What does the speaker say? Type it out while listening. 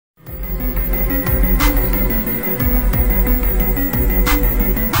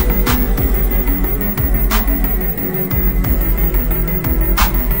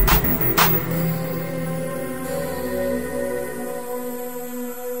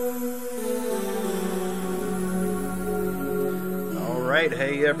right,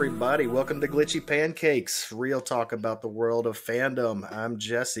 hey everybody, welcome to Glitchy Pancakes, real talk about the world of fandom. I'm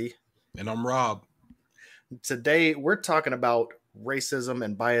Jesse. And I'm Rob. Today we're talking about racism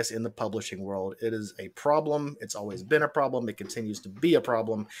and bias in the publishing world. It is a problem, it's always been a problem, it continues to be a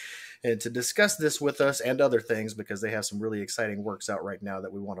problem. And to discuss this with us and other things, because they have some really exciting works out right now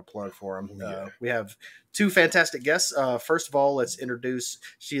that we want to plug for them. We have two fantastic guests. First of all, let's introduce,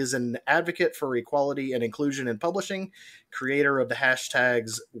 she is an advocate for equality and inclusion in publishing, creator of the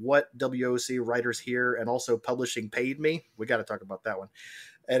hashtags WhatWOC Writers Here, and also Publishing Paid Me. We got to talk about that one.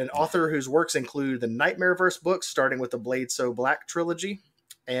 And an author whose works include the Nightmareverse books, starting with the Blade So Black trilogy,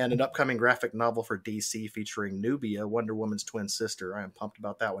 and an upcoming graphic novel for DC featuring Nubia, Wonder Woman's twin sister. I am pumped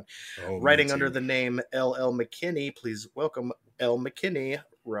about that one. Writing under the name L. McKinney. Please welcome L. McKinney,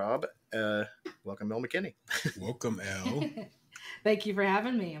 Rob. Welcome, L. McKinney. Welcome, L. Thank you for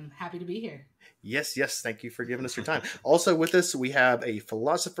having me. I'm happy to be here. Yes. Thank you for giving us your time. Also with us, we have a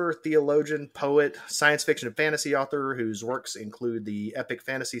philosopher, theologian, poet, science fiction and fantasy author whose works include the epic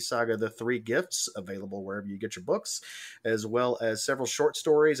fantasy saga The Three Gifts, available wherever you get your books, as well as several short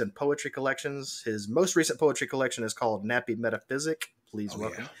stories and poetry collections. His most recent poetry collection is called NAPPY METAPHYSIC. Please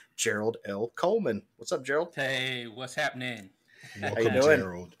welcome Gerald L. Coleman. What's up, Gerald? Hey, what's happening? Welcome, How you doing?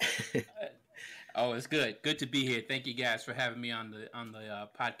 Gerald. Oh, it's good. Good to be here. Thank you guys for having me on the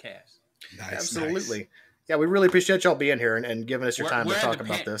podcast. Nice, absolutely. Nice. Yeah, we really appreciate y'all being here and giving us your time to talk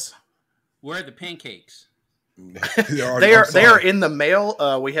about this. Where are the pancakes? they are in the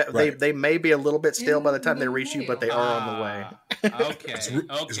mail. We have they may be a little bit stale by the time they reach you, but they are on the way. Okay,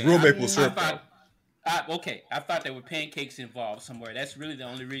 it's real maple syrup. I thought there were pancakes involved somewhere. That's really the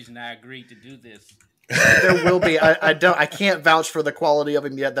only reason I agreed to do this. There will be. I can't vouch for the quality of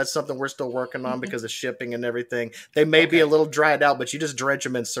them yet. That's something we're still working on because of shipping and everything. They may be a little dried out, but you just dredge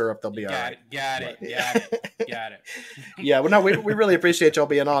them in syrup, they'll be all right. Got it. Yeah, well, no, we really appreciate y'all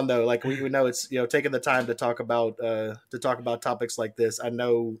being on though. Like we know it's taking the time to talk about topics like this. I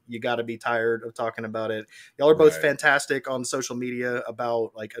know you got to be tired of talking about it. Y'all are both fantastic on social media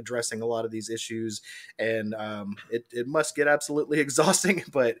about like addressing a lot of these issues, and it must get absolutely exhausting.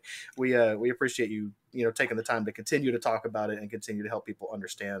 But we appreciate you taking the time to continue to talk about it and continue to help people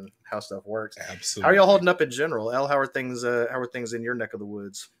understand how stuff works. Absolutely. How are y'all holding up in general? Elle, how are things in your neck of the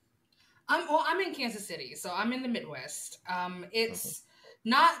woods? I'm in Kansas City, so I'm in the Midwest. It's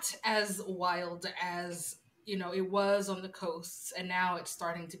not as wild as it was on the coasts, and now it's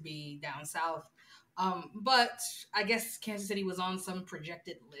starting to be down south. But I guess Kansas City was on some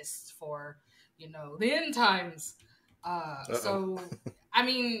projected list for the end times. So I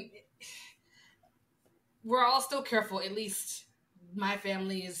mean, we're all still careful. At least my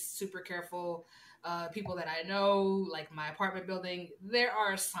family is super careful. People that I know, like my apartment building, there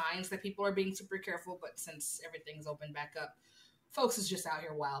are signs that people are being super careful, but since everything's opened back up, folks is just out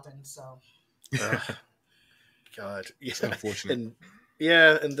here wilding. So, God, it's unfortunate.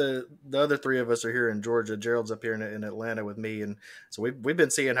 And the other three of us are here in Georgia. Gerald's up here in Atlanta with me, and so we've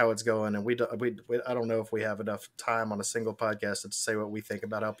been seeing how it's going. And I don't know if we have enough time on a single podcast to say what we think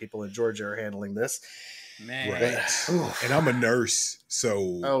about how people in Georgia are handling this. Man. Right. And I'm a nurse,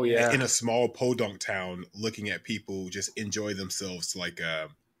 so in a small podunk town, looking at people just enjoy themselves like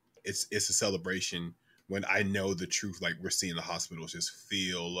it's a celebration. When I know the truth, like we're seeing the hospitals just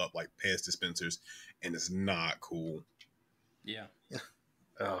fill up like pads dispensers, and it's not cool. Yeah.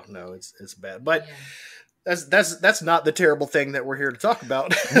 Oh no, it's bad, but. That's not the terrible thing that we're here to talk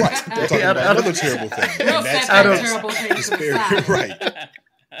about. Right. We're talking about another terrible thing. And that's terrible thing. Right.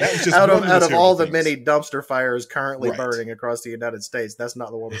 Out of all the many dumpster fires currently burning across the United States, that's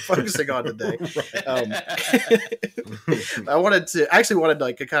not the one we're focusing on today. I wanted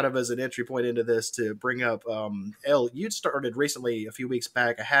like kind of as an entry point into this to bring up Elle, you'd started recently a few weeks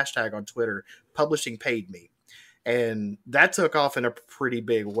back a hashtag on Twitter, Publishing Paid Me. And that took off in a pretty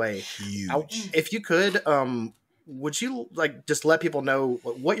big way. Huge. If you could, would you like just let people know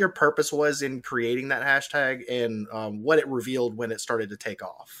what your purpose was in creating that hashtag and what it revealed when it started to take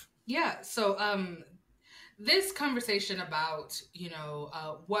off? Yeah. So this conversation about,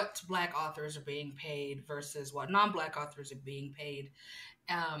 what Black authors are being paid versus what non-Black authors are being paid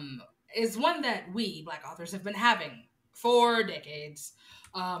is one that we Black authors have been having for decades.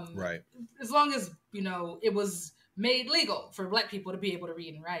 Right. As long as, it was made legal for Black people to be able to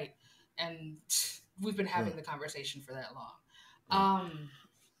read and write. And we've been having the conversation for that long.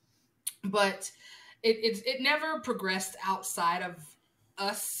 But it never progressed outside of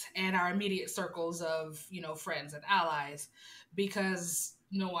us and our immediate circles of, friends and allies, because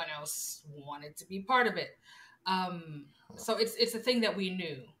no one else wanted to be part of it. So it's a thing that we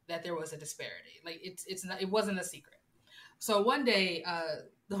knew that there was a disparity. Like it wasn't a secret. So one day,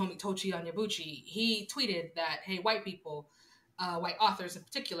 the homie Tochi Onyebuchi, he tweeted that, hey, white people, white authors in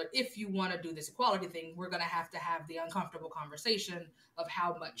particular, if you want to do this equality thing, we're going to have the uncomfortable conversation of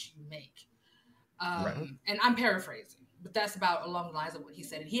how much you make. Right. And I'm paraphrasing, but that's about along the lines of what he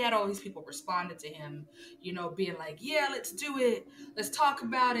said. And he had all these people responding to him, you know, being like, yeah, let's do it. Let's talk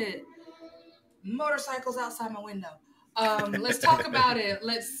about it. Motorcycles outside my window. Let's talk about it.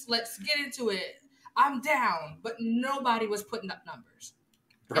 Let's get into it. I'm down. But nobody was putting up numbers.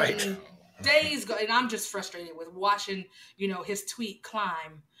 Right. And days go, and I'm just frustrated with watching, you know, his tweet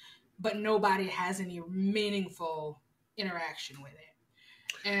climb, but nobody has any meaningful interaction with it.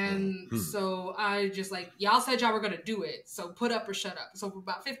 And so I just like, y'all said y'all were going to do it. So put up or shut up. So for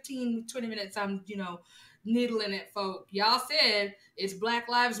about 15, 20 minutes, I'm, you know, needling at folk. Y'all said it's Black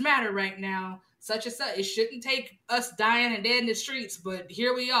Lives Matter right now. Such and such. It shouldn't take us dying and dead in the streets, but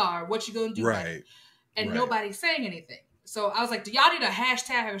here we are. What you going to do? Right. And nobody's saying anything. So I was like, do y'all need a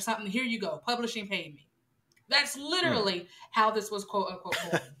hashtag or something? Here you go. Publishing paid me. That's literally how this was quote unquote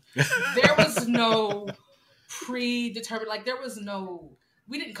going. There was no predetermined, like there was no,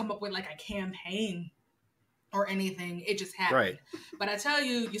 we didn't come up with like a campaign or anything. It just happened. Right. But I tell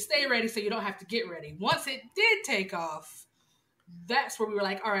you, you stay ready so you don't have to get ready. Once it did take off, that's where we were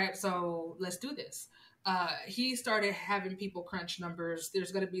like, all right, so let's do this. He started having people crunch numbers.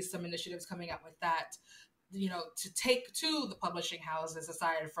 There's going to be some initiatives coming out with that, you know, to take to the publishing houses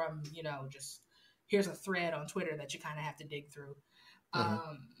aside from, you know, just here's a thread on Twitter that you kind of have to dig through.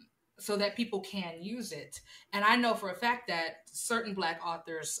 So that people can use it. And I know for a fact that certain Black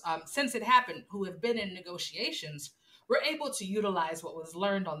authors, since it happened, who have been in negotiations, were able to utilize what was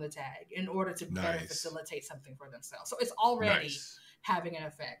learned on the tag in order to better facilitate something for themselves. So it's already having an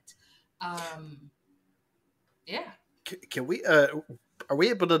effect. Yeah. Can we, are we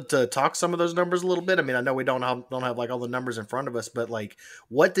able to talk some of those numbers a little bit? I mean, I know we don't have like all the numbers in front of us, but like,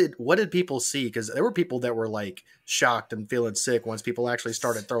 what did people see? Because there were people that were like shocked and feeling sick once people actually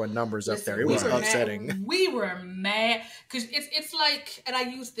started throwing numbers up there. It was upsetting. We were mad because it's like, and I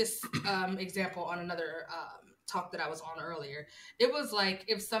used this example on another talk that I was on earlier. It was like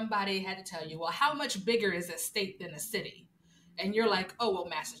if somebody had to tell you, well, how much bigger is a state than a city? And you're like, oh, well,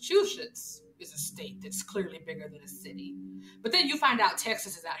 Massachusetts is a state that's clearly bigger than a city. But then you find out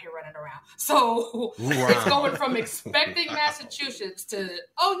Texas is out here running around. So it's going from expecting Massachusetts to,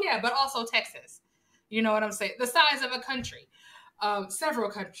 oh yeah, but also Texas. You know what I'm saying? The size of a country. Several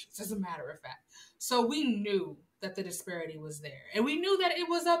countries, as a matter of fact. So we knew that the disparity was there. And we knew that it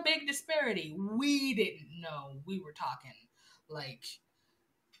was a big disparity. We didn't know. We were talking like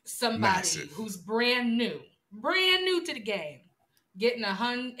somebody who's brand new to the game, getting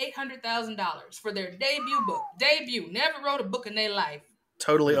 $800,000 for their debut book. Never wrote a book in their life.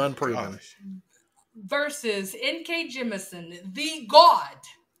 Totally unproven. Versus N.K. Jemisin, the god.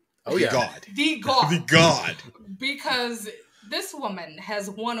 Oh yeah. The god. The god. Because this woman has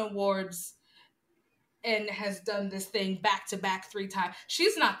won awards and has done this thing back to back 3 times.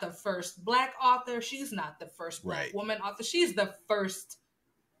 She's not the first Black author. She's not the first Black woman author. She's the first,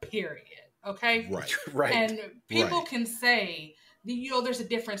 period. Okay? Right. And people can say, you know, there's a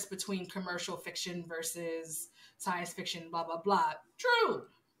difference between commercial fiction versus science fiction, blah, blah, blah. True.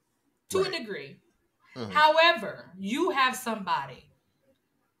 To a degree. However, you have somebody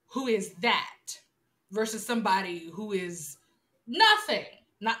who is that versus somebody who is nothing.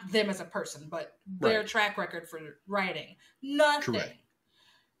 Not them as a person, but their track record for writing. Nothing. Correct.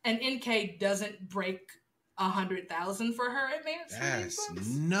 And NK doesn't break 100,000 for her advance. That's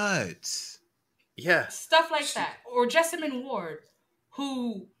nuts. Yeah. Stuff like that. Or Jessamine Ward,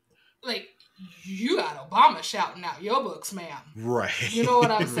 who, like, you got Obama shouting out your books, ma'am. Right. You know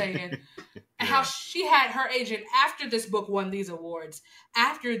what I'm saying? And how she had her agent, after this book won these awards,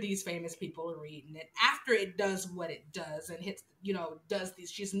 after these famous people are reading it, after it does what it does and hits, you know, does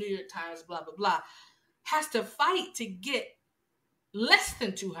these, she's New York Times, blah, blah, blah, has to fight to get less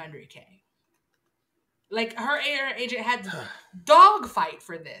than 200K. Like, her agent had to dog fight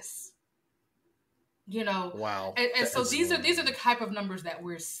for this. You know? Wow. And so these are the type of numbers that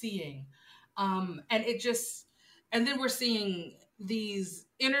we're seeing. And it just, and then we're seeing these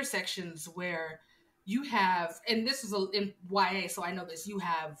intersections where you have, and this is in YA, so I know this, you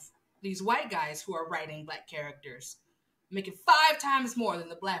have these white guys who are writing Black characters making 5 times more than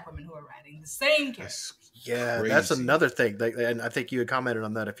the Black women who are writing the same characters. That's another thing. And I think you had commented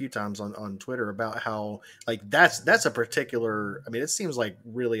on that a few times on Twitter about how, like, that's a particular, I mean, it seems like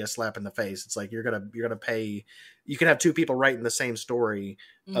really a slap in the face. It's like you're gonna pay, you can have 2 people writing the same story,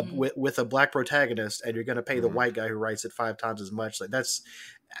 with a black protagonist, and you're going to pay the white guy who writes it 5 times as much. Like that's,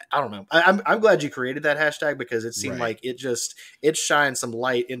 I don't know. I'm glad you created that hashtag, because it seemed like it shined some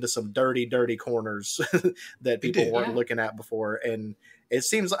light into some dirty corners that people weren't looking at before. And it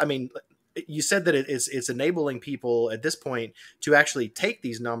seems, I mean, you said that it's enabling people at this point to actually take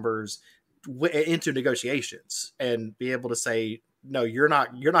these numbers into negotiations and be able to say, no, you're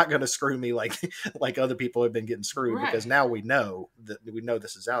not going to screw me like other people have been getting screwed, because now we know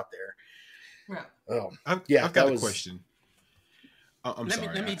this is out there. Right. Oh, I've got a question. I'm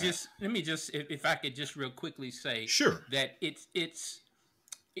sorry. Let me just, if I could just real quickly say, sure, that the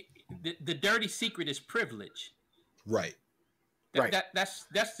dirty secret is privilege. Right. That's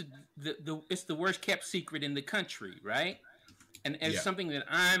it's the worst kept secret in the country, right? And something that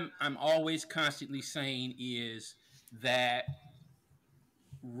I'm always constantly saying is that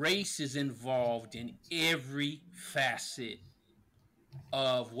race is involved in every facet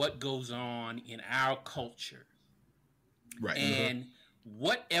of what goes on in our culture. Right. And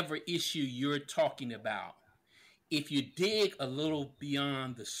whatever issue you're talking about, if you dig a little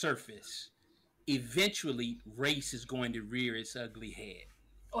beyond the surface, eventually race is going to rear its ugly head.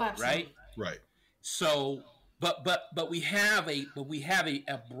 Oh, absolutely. Right. So, but we have a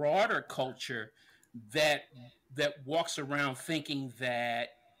broader culture that walks around thinking that,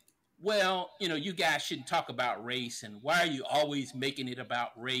 well, you guys shouldn't talk about race, and why are you always making it about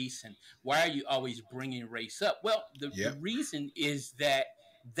race, and why are you always bringing race up? Well, the reason is that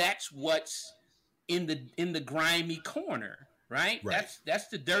that's what's in the grimy corner, right? That's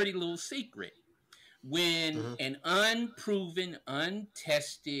the dirty little secret. When an unproven,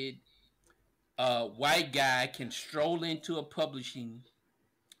 untested white guy can stroll into a publishing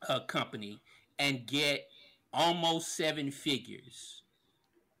company and get almost 7 figures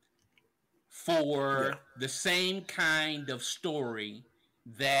for the same kind of story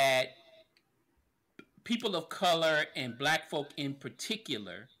that people of color and black folk in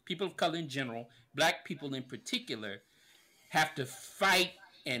particular, people of color in general, black people in particular, have to fight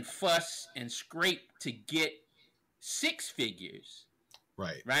and fuss and scrape to get 6 figures.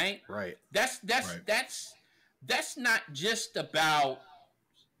 Right. That's not just about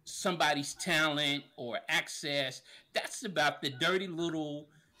somebody's talent or access. That's about the dirty little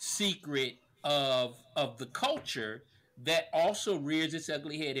secret of the culture that also rears its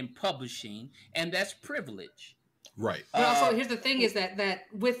ugly head in publishing, and that's privilege. Right. But also, here's the thing: is that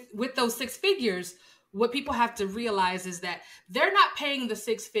with those 6 figures, what people have to realize is that they're not paying the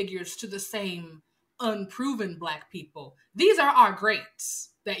 6 figures to the same unproven black people. These are our greats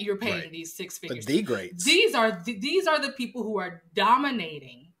that you're paying these 6 figures. But the greats. These are the people who are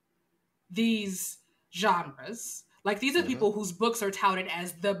dominating these genres. Like, these are people whose books are touted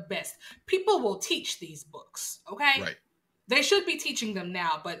as the best. People will teach these books, okay? Right. They should be teaching them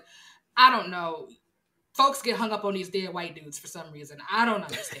now, but I don't know. Folks get hung up on these dead white dudes for some reason. I don't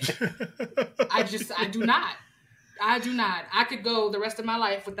understand. I do not. I could go the rest of my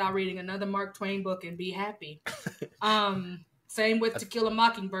life without reading another Mark Twain book and be happy. Same with To Kill a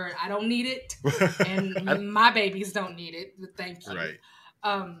Mockingbird. I don't need it, and my babies don't need it. Thank you. Right.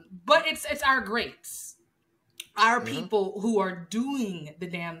 But it's our greats. Our people who are doing the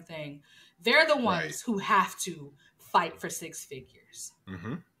damn thing, they're the ones who have to fight for 6 figures.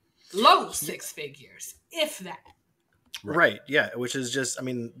 Low 6 figures, if that. Right. Yeah. Which is just, I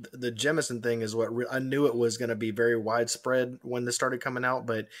mean, the Jemison thing is what I knew it was going to be very widespread when this started coming out,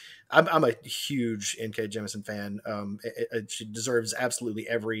 but I'm a huge N.K. Jemisin fan. She deserves absolutely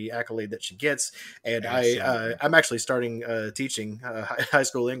every accolade that she gets. And I'm actually starting teaching high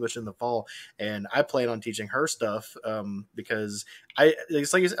school English in the fall, and I plan on teaching her stuff because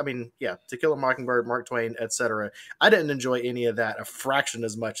it's like, I mean, yeah, To Kill a Mockingbird, Mark Twain, etc. I didn't enjoy any of that a fraction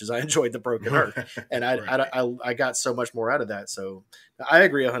as much as I enjoyed The Broken Earth, and I got so much more out of that. So I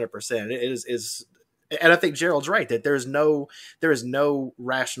agree 100%. It is. And I think Gerald's right that there is no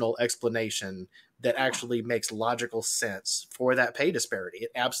rational explanation that actually makes logical sense for that pay disparity.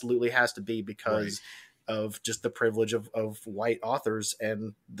 It absolutely has to be because of just the privilege of white authors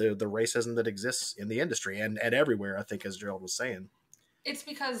and the racism that exists in the industry and everywhere, I think, as Gerald was saying. It's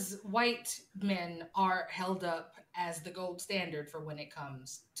because white men are held up as the gold standard for when it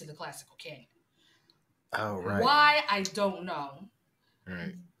comes to the classical canon. Oh, right. Why? I don't know.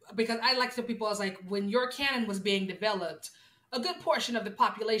 Right. Because I like to tell people, I was like, when your canon was being developed, a good portion of the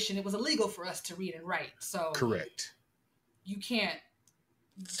population, it was illegal for us to read and write. So correct. You can't.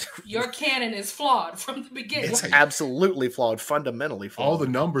 Your canon is flawed from the beginning. It's absolutely flawed, fundamentally flawed. All the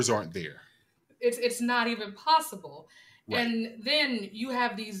numbers aren't there. It's not even possible. And then you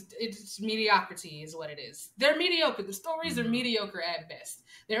have it's mediocrity is what it is. They're mediocre. The stories are mediocre at best.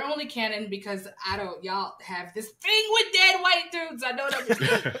 They're only canon because y'all have this thing with dead white dudes. I don't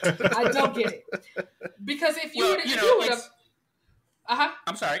understand. I don't get it. Because if you were to,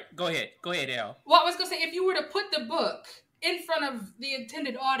 I'm sorry. Go ahead, Al. Well, I was going to say, if you were to put the book in front of the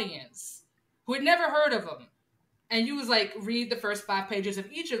intended audience who had never heard of them, and you was like, read the first 5 pages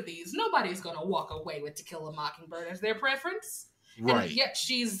of each of these, nobody's going to walk away with To Kill a Mockingbird as their preference. Right. And yet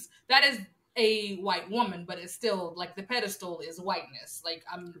that is a white woman, but it's still like the pedestal is whiteness. Like,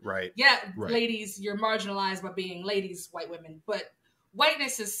 ladies, you're marginalized by being ladies, white women, but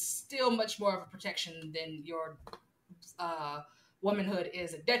whiteness is still much more of a protection than your womanhood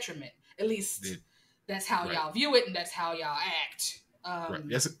is a detriment. At least that's how y'all view it, and that's how y'all act.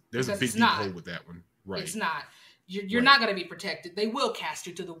 There's a big hole with that one. Right. It's not. You're not going to be protected. They will cast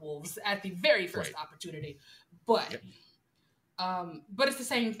you to the wolves at the very first opportunity. But it's the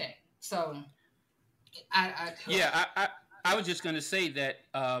same thing. So I was just going to say that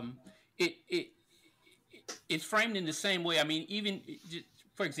it's framed in the same way. I mean, even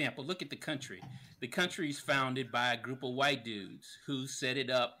for example, look at the country. The country is founded by a group of white dudes who set it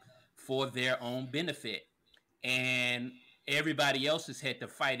up for their own benefit, and everybody else has had to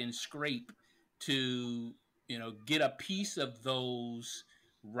fight and scrape to get a piece of those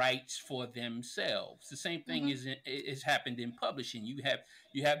rights for themselves. The same thing is happened in publishing. You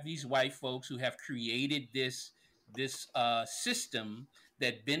have these white folks who have created this system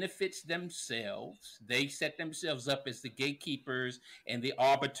that benefits themselves. They set themselves up as the gatekeepers and the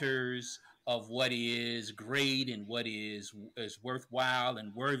arbiters of what is great and what is worthwhile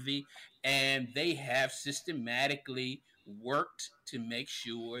and worthy, and they have systematically worked to make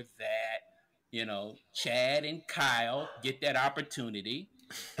sure that Chad and Kyle get that opportunity,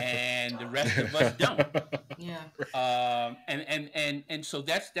 and the rest of us don't. Yeah. And so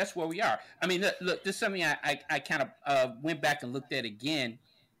that's where we are. I mean, look, this is something I kind of went back and looked at again.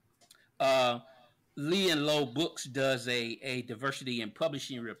 Lee and Low Books does a diversity in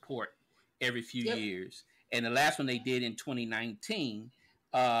publishing report every few years, and the last one they did in 2019,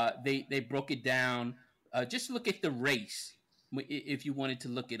 they broke it down. Just look at the race if you wanted to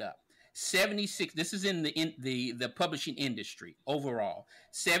look it up. 76. This is in the publishing industry overall.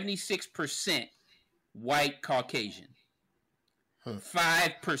 76% white Caucasian,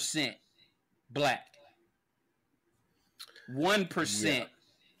 5% black, 1%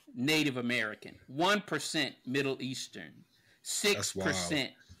 Native American, 1% Middle Eastern, 6%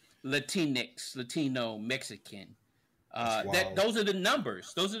 Latinx, Latino, Mexican. Those are the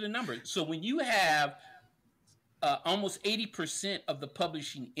numbers. So when you have almost 80% of the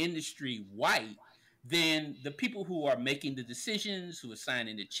publishing industry white, then the people who are making the decisions, who are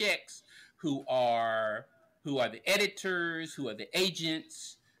signing the checks, who are the editors, who are the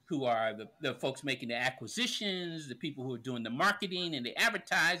agents, who are the folks making the acquisitions, the people who are doing the marketing and the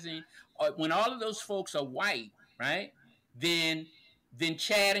advertising, when all of those folks are white, right, then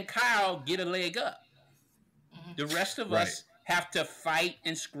Chad and Kyle get a leg up. The rest of us have to fight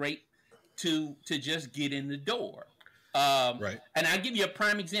and scrape to just get in the door. And I'll give you a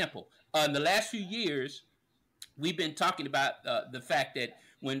prime example. In the last few years, we've been talking about the fact that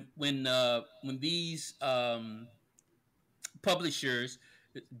when these publishers,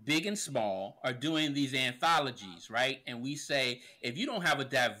 big and small, are doing these anthologies, right? And we say, if you don't have a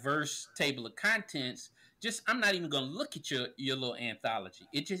diverse table of contents, I'm not even going to look at your little anthology.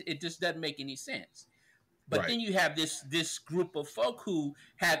 It just doesn't make any sense. But then you have this group of folk who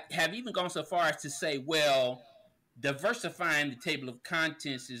have even gone so far as to say, well, diversifying the table of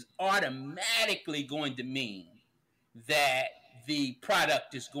contents is automatically going to mean that the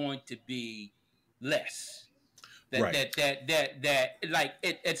product is going to be less.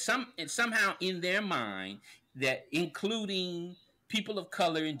 Somehow in their mind, that including people of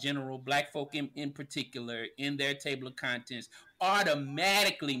color in general, black folk in particular, in their table of contents,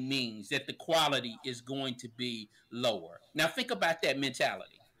 automatically means that the quality is going to be lower. Now think about that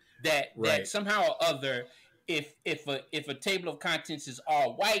mentality. That somehow or other, if a table of contents is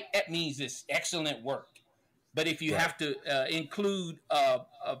all white, that means it's excellent work. But if you have to include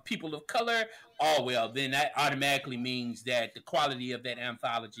people of color, then that automatically means that the quality of that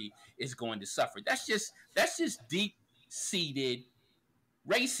anthology is going to suffer. That's just deep-seated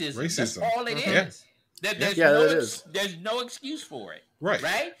racism. That's all it is. There's no excuse for it.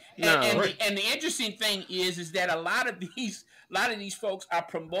 Right? And the interesting thing is that a lot of these folks are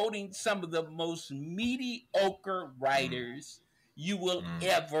promoting some of the most mediocre writers you will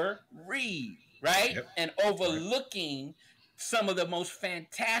ever read. Right? And overlooking some of the most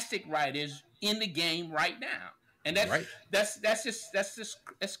fantastic writers in the game right now. And that's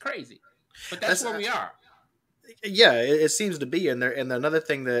crazy. But that's where we are. Yeah, it seems to be. And another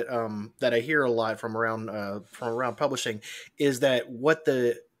thing that that I hear a lot from around publishing is that what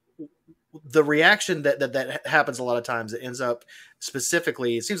the reaction that happens a lot of times, it ends up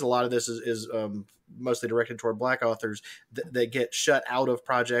specifically, it seems a lot of this is mostly directed toward Black authors that get shut out of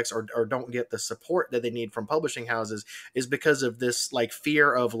projects or don't get the support that they need from publishing houses, is because of this like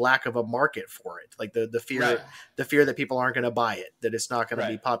fear of lack of a market for it. Like the fear that people aren't going to buy it, that it's not going to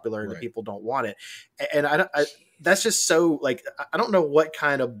be popular and that people don't want it. And I that's just so like, I don't know what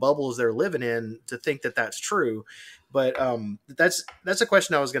kind of bubbles they're living in to think that that's true. But that's a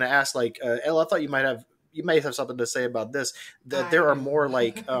question I was going to ask. Like, Elle, I thought you may have something to say about this. That there are more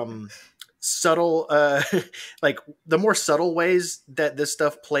like subtle, like the more subtle ways that this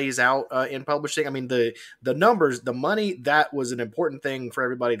stuff plays out in publishing. I mean, the numbers, the money, that was an important thing for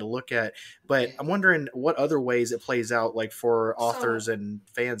everybody to look at. But I'm wondering what other ways it plays out, like for authors and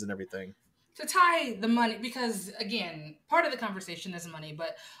fans and everything. To tie the money, because again, part of the conversation is money,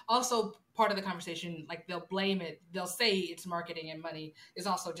 but also part of the conversation, like they'll blame it, they'll say it's marketing and money, is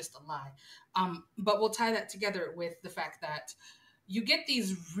also just a lie. But we'll tie that together with the fact that you get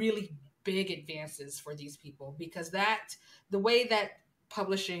these really big advances for these people, because the way that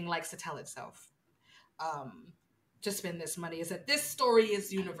publishing likes to tell itself to spend this money is that this story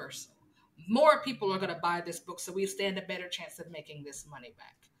is universal. More people are going to buy this book, so we stand a better chance of making this money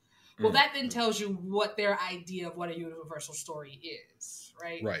back. Well, that then tells you what their idea of what a universal story is,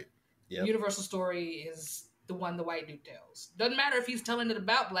 right? Right. Yep. Universal story is the one the white dude tells. Doesn't matter if he's telling it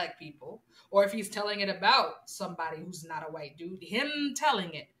about Black people or if he's telling it about somebody who's not a white dude. Him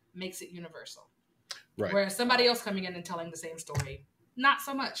telling it makes it universal. Right. Whereas somebody else coming in and telling the same story, not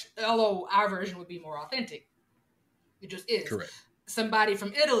so much. Although our version would be more authentic. It just is. Correct. Somebody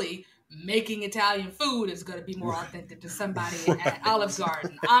from Italy making Italian food is going to be more authentic to somebody at Olive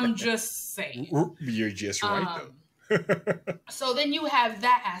Garden. I'm just saying. You're just right, though. So then you have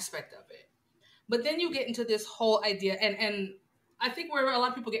that aspect of it. But then you get into this whole idea, and I think where a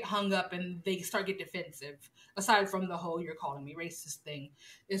lot of people get hung up and they start get defensive, aside from the whole "you're calling me racist" thing,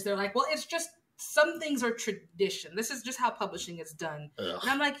 is they're like, well, it's just some things are tradition. This is just how publishing is done. Ugh. And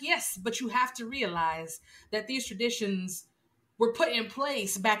I'm like, yes, but you have to realize that these traditions were put in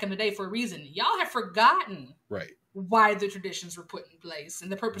place back in the day for a reason. Y'all have forgotten why the traditions were put in place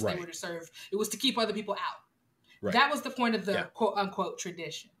and the purpose they were to serve. It was to keep other people out. Right. That was the point of the quote unquote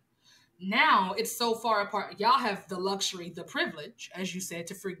tradition. Now it's so far apart. Y'all have the luxury, the privilege, as you said,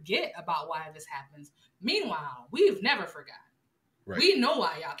 to forget about why this happens. Meanwhile, we've never forgotten. Right. We know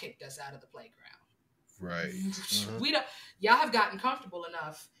why y'all kicked us out of the playground. Right. We don't. Y'all have gotten comfortable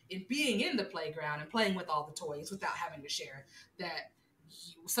enough in being in the playground and playing with all the toys without having to share that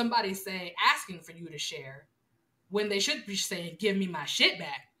somebody's saying, asking for you to share when they should be saying, give me my shit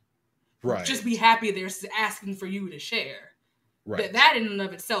back. Right. Just be happy they're asking for you to share. Right. That in and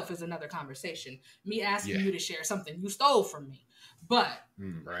of itself is another conversation. Me asking you to share something you stole from me. But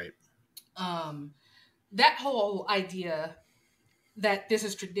that whole idea that this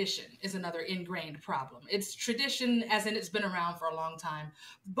is tradition is another ingrained problem. It's tradition as in it's been around for a long time,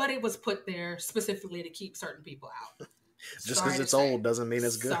 but it was put there specifically to keep certain people out. Just because it's old doesn't mean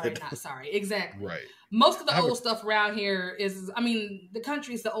it's good. Sorry, not sorry. Exactly. Right. Most of the old stuff around here is, I mean, the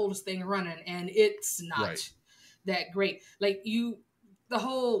country's the oldest thing running, and it's not that great. Like the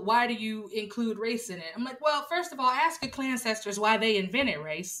whole, why do you include race in it? I'm like, well, first of all, ask your clan ancestors why they invented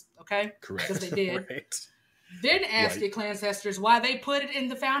race, okay? Correct. Because they did. Then ask your clan ancestors why they put it in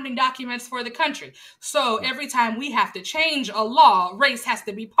the founding documents for the country. So every time we have to change a law, race has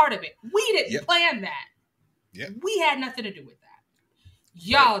to be part of it. We didn't plan that. Yep. We had nothing to do with that.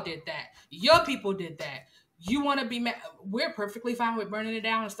 Y'all did that. Your people did that. You want to be mad? We're perfectly fine with burning it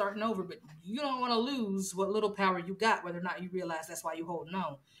down and starting over, but you don't want to lose what little power you got, whether or not you realize that's why you're holding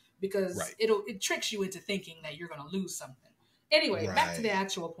on, because it tricks you into thinking that you're going to lose something. Anyway, back to the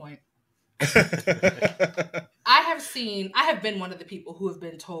actual point. I have been one of the people who have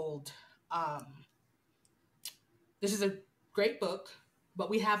been told, this is a great book, but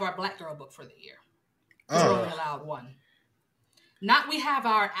we have our Black girl book for the year. We're only allowed one. Not we have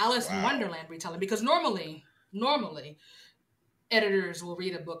our Alice in Wonderland retelling, because normally editors will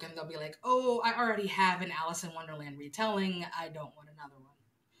read a book and they'll be like, oh, I already have an Alice in Wonderland retelling. I don't want another one.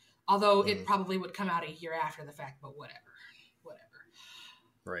 Although it probably would come out a year after the fact, but whatever.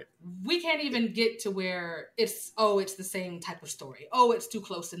 Right. We can't even get to where it's the same type of story. Oh, it's too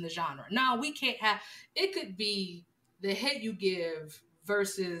close in the genre. No, we can't have, it could be The Hate You Give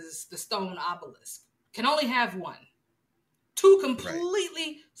versus The Stone Obelisk. Can only have one. Two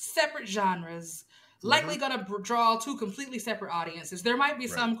completely separate genres, likely going to draw two completely separate audiences. There might be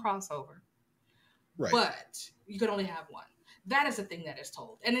some crossover, but you could only have one. That is the thing that is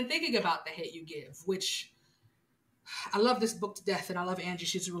told. And then thinking about The Hate U Give, which I love this book to death, and I love Angie.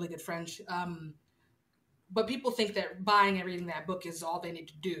 She's a really good friend. But people think that buying and reading that book is all they need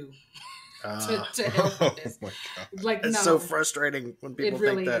to do to help with this. Oh my God. Like, it's so frustrating when people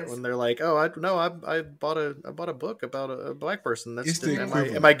think that when they're like, "Oh, I bought a book about a black person." That's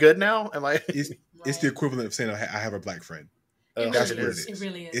am I good now? Am I? It's the equivalent of saying I have a black friend. That's what it is. It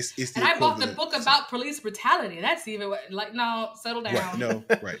really is. It's and I bought the book about police brutality. That's even like, no, settle down.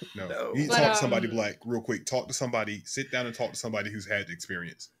 Right, no. You need to talk to somebody black real quick. Talk to somebody. Sit down and talk to somebody who's had the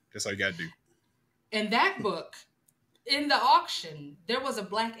experience. That's all you got to do. In that book, in the auction, there was a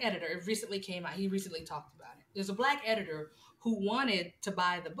black editor. It recently came out. He recently talked about it. There's a black editor who wanted to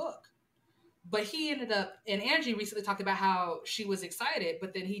buy the book, but he ended up. And Angie recently talked about how she was excited,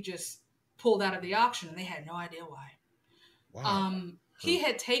 but then he just pulled out of the auction, and they had no idea why. Wow. He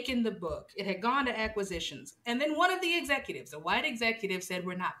had taken the book. It had gone to acquisitions. And then one of the executives, a white executive, said,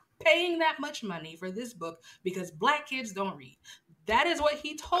 "We're not paying that much money for this book because black kids don't read." That is what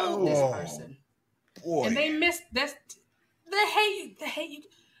he told this person. Boy. And they missed the hate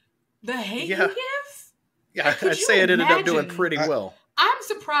you give? Yeah, I'd say it ended up doing pretty well. I'm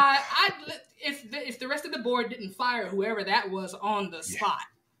surprised if the rest of the board didn't fire whoever that was on the spot.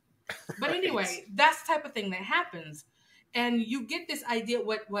 But anyway, that's the type of thing that happens. And you get this idea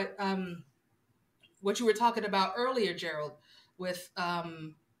what you were talking about earlier, Gerald, with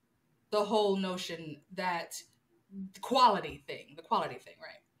the whole notion that the quality thing, right?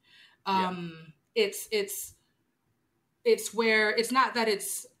 It's where it's not that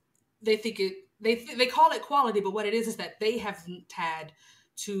they call it quality, but what it is that they haven't had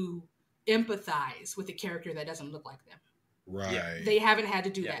to empathize with a character that doesn't look like them. Right. They haven't had to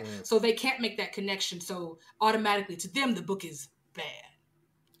do that. So they can't make that connection. So automatically to them, the book is bad.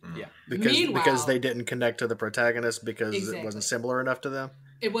 Yeah. Because they didn't connect to the protagonist because it wasn't similar enough to them.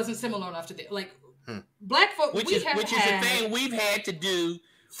 It wasn't similar enough to them. Like black folk, which is the thing we've had to do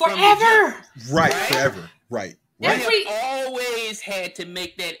forever. Right. Forever. Right. We have always had to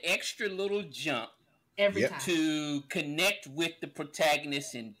make that extra little jump every time to connect with the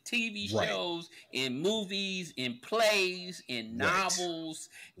protagonists in TV shows, in movies, in plays, in novels,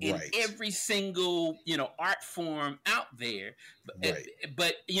 in every single art form out there.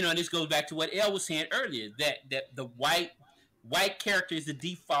 But and this goes back to what Elle was saying earlier, that the white character is the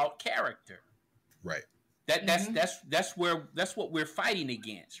default character. Right. That's what we're fighting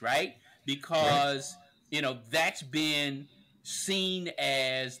against, right? Because that's been seen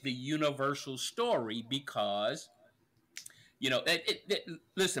as the universal story because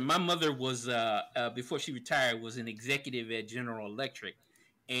listen, my mother was before she retired was an executive at General Electric,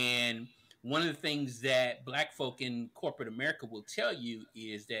 and one of the things that black folk in corporate America will tell you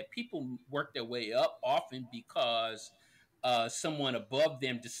is that people work their way up often because someone above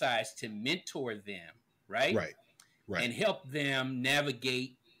them decides to mentor them, right, and help them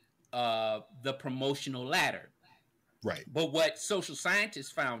navigate the promotional ladder. Right. But what social scientists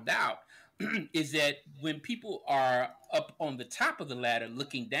found out is that when people are up on the top of the ladder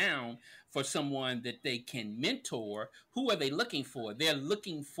looking down for someone that they can mentor, who are they looking for? They're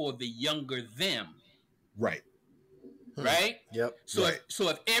looking for the younger them. Right. Right? Yep. So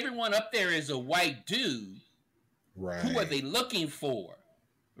if everyone up there is a white dude, who are they looking for?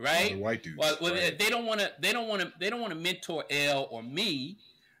 Right? White dudes. Well, they don't want to mentor Elle or me.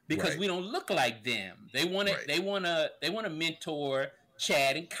 Because we don't look like them. They want to. They want to mentor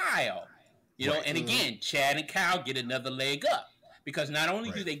Chad and Kyle. And again, Chad and Kyle get another leg up because not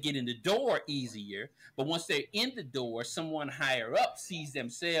only do they get in the door easier, but once they're in the door, someone higher up sees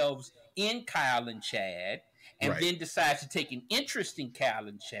themselves in Kyle and Chad, and then decides to take an interest in Kyle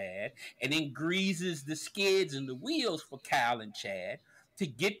and Chad, and then greases the skids and the wheels for Kyle and Chad to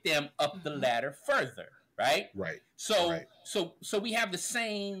get them up the ladder further. Right. So we have the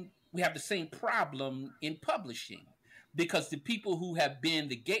same problem in publishing because the people who have been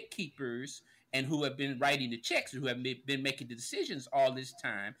the gatekeepers and who have been writing the checks, who have been making the decisions all this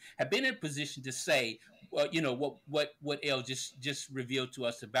time, have been in a position to say, well, what Elle just revealed to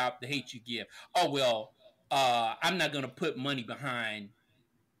us about The Hate U Give. Oh well, I'm not going to put money behind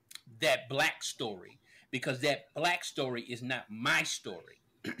that black story because that black story is not my story.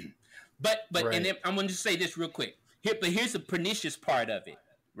 But and then I'm going to say this real quick. Here's the pernicious part of it,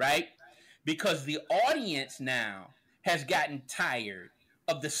 right? Because the audience now has gotten tired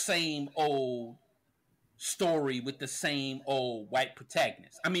of the same old story with the same old white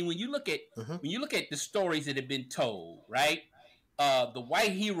protagonist. I mean, when you look at the stories that have been told, right? the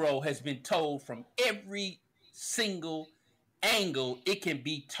white hero has been told from every single angle it can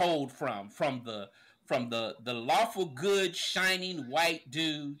be told from the lawful good shining white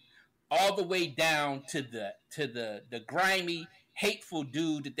dude all the way down to the grimy hateful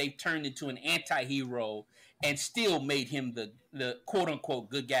dude that they've turned into an anti-hero and still made him the quote unquote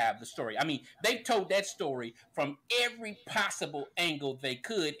good guy of the story. I mean, they told that story from every possible angle they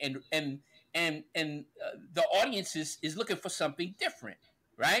could, and the audience is looking for something different,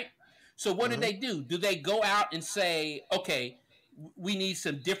 right? So what do they do? Do they go out and say, okay, we need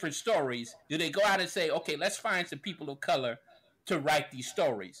some different stories? Do they go out and say, okay, let's find some people of color to write these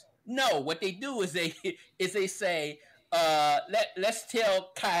stories? No, what they do is they say, let's tell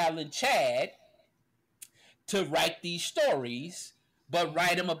Kyle and Chad to write these stories, but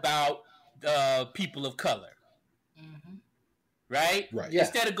write them about people of color. Mm-hmm. Right? Yeah.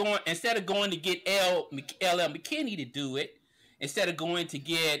 Instead of going to get L. McKinney to do it, instead of going to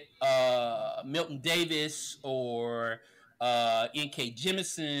get Milton Davis or N.K.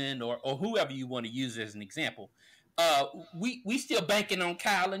 Jemisin or whoever you want to use as an example, we still banking on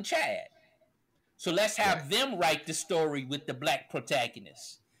Kyle and Chad. So let's have them write the story with the black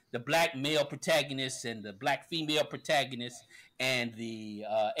protagonists, the black male protagonists and the black female protagonists and the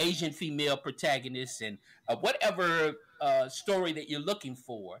Asian female protagonists and whatever story that you're looking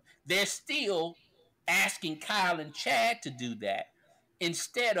for. They're still asking Kyle and Chad to do that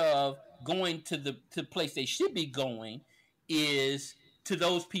instead of going to the place they should be going is to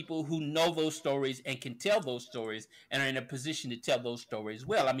those people who know those stories and can tell those stories and are in a position to tell those stories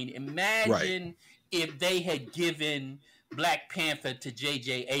well. I mean, imagine if they had given Black Panther to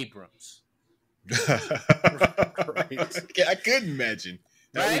J.J. Abrams. Yeah, I could imagine.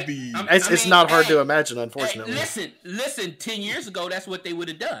 That would be. It's not hard to imagine, unfortunately. Listen. 10 years ago, that's what they would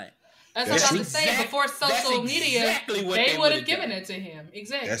have done. That's what I was saying. Before social media, they would have given it to him.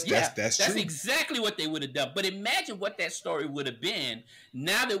 Exactly. That's true. That's exactly what they would have done. But imagine what that story would have been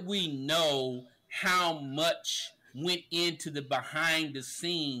now that we know how much went into the behind the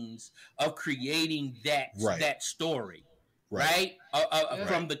scenes of creating that story. Right?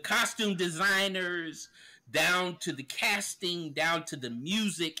 From the costume designers down to the casting, down to the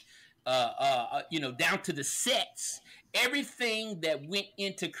music, down to the sets. Everything that went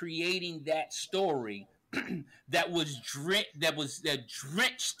into creating that story that was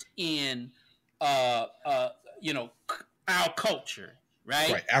drenched in our culture,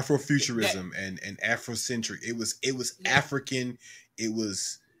 right? Afrofuturism and Afrocentric. It was African. It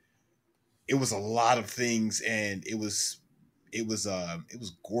was a lot of things, and it was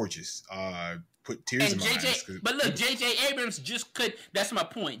gorgeous. Put tears in my eyes. But look, J.J. Abrams just could. That's my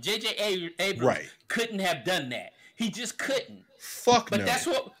point. J.J. Abrams couldn't have done that. He just couldn't. Fuck no.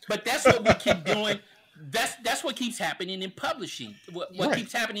 But that's what we keep doing. That's what keeps happening in publishing. What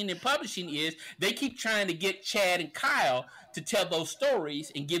keeps happening in publishing is they keep trying to get Chad and Kyle to tell those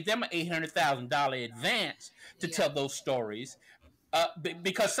stories and give them an $800,000 advance to tell those stories,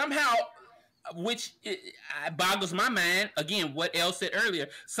 because somehow, which boggles my mind. Again, what Elle said earlier.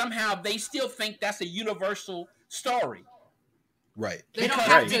 Somehow they still think that's a universal story. Right. They don't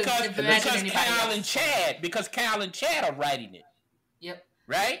have to because Kyle and Chad are writing it. Yep.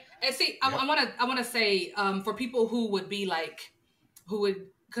 Right. And see, I want to say for people who would be like,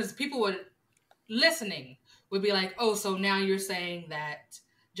 because people would listening would be like, oh, so now you're saying that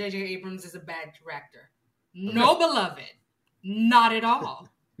J.J. Abrams is a bad director? No, beloved, not at all.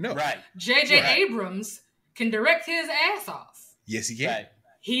 No. Right. J.J. Abrams can direct his ass off. Yes, he can. Right.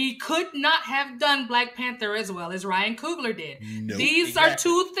 He could not have done Black Panther as well as Ryan Coogler did. Nope. These are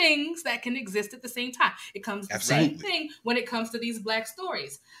two things that can exist at the same time. It comes to the same thing when it comes to these black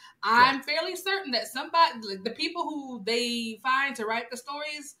stories. I'm fairly certain that the people who they find to write the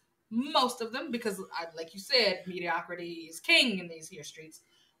stories, most of them, because like you said, mediocrity is king in these here streets.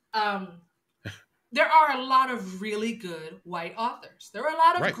 There are a lot of really good white authors. There are a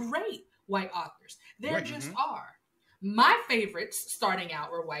lot of great white authors. There just are. My favorites starting out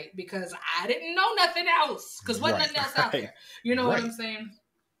were white because I didn't know nothing else. Because wasn't nothing else out there. You know what I'm saying?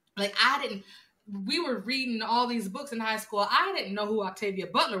 Like we were reading all these books in high school. I didn't know who Octavia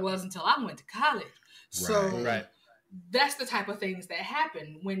Butler was until I went to college. So that's the type of things that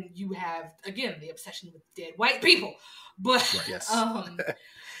happen when you have, again, the obsession with dead white people. But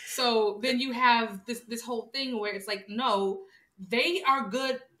so then you have this whole thing where it's like, no, they are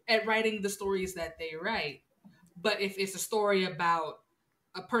good at writing the stories that they write. But if it's a story about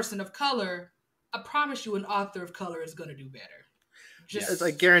a person of color, I promise you an author of color is going to do better. It's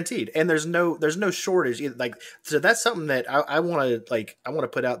like guaranteed. And there's no shortage. Like, so that's something that I want to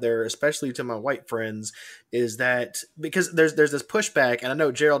put out there, especially to my white friends, is that because there's this pushback, and I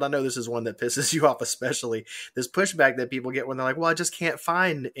know, Gerald, I know this is one that pisses you off especially, this pushback that people get when they're like, well, I just can't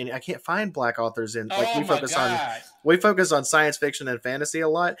find any, I can't find Black authors in, like, we focus on science fiction and fantasy a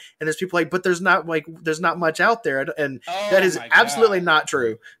lot, and there's people like, but there's not much out there, and that is absolutely not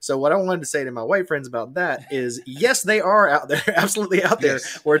true. So what I wanted to say to my white friends about that is, yes, they are out there, absolutely out there.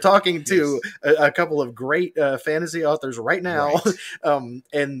 We're talking to a couple of great fantasy authors right now,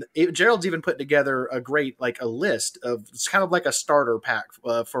 and Gerald's even put together a great, like, a list of, it's kind of like a starter pack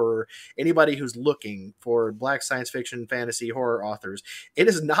for anybody who's looking for Black science fiction, fantasy, horror authors. It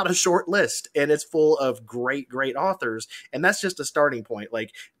is not a short list, and it's full of great authors, and that's just a starting point.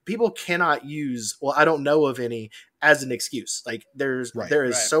 Like, people cannot use, well, I don't know of any, as an excuse. Like, there is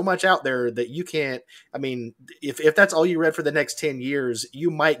so much out there that you can't, I mean, if that's all you read for the next 10 years,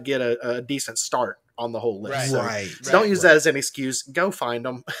 you might get a decent start on the whole list. So don't use that as an excuse. Go find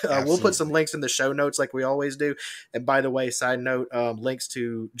them. We'll put some links in the show notes like we always do. And by the way, side note, links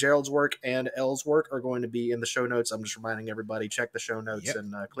to Gerald's work and L's work are going to be in the show notes. I'm just reminding everybody, check the show notes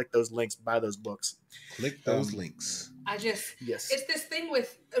and click those links, buy those books. Click those links. It's this thing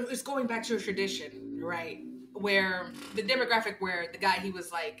with, it's going back to a tradition, right? Where the demographic, where the guy, he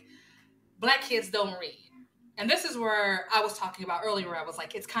was like, Black kids don't read. And this is where I was talking about earlier, where I was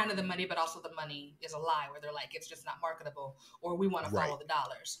like, it's kind of the money, but also the money is a lie, where they're like, it's just not marketable, or we want to follow the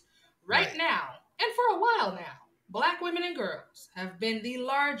dollars. Right now, and for a while now, Black women and girls have been the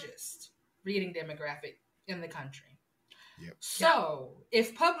largest reading demographic in the country. So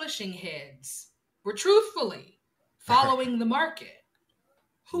if publishing heads were truthfully following the market,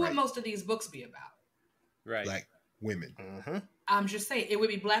 who would most of these books be about? Black women. I'm just saying, it would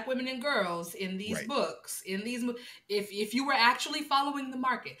be Black women and girls in these books, in these, if you were actually following the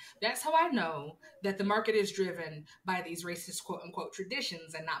market. That's how I know that the market is driven by these racist quote unquote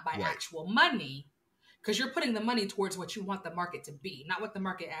traditions and not by actual money, because you're putting the money towards what you want the market to be, not what the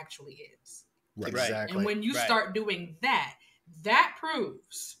market actually is. Exactly. And when you start doing that, that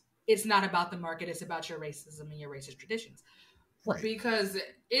proves it's not about the market, it's about your racism and your racist traditions. Because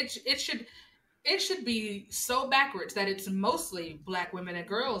it should be so backwards that it's mostly Black women and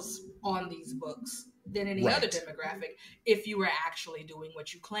girls on these books than any other demographic, if you were actually doing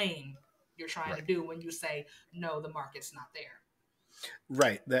what you claim you're trying to do when you say, no, the market's not there.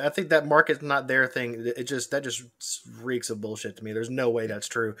 I think that market's not there thing, that just reeks of bullshit to me. There's no way that's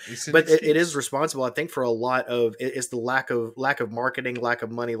true. But it is responsible, I think, for a lot of it's the lack of marketing, lack of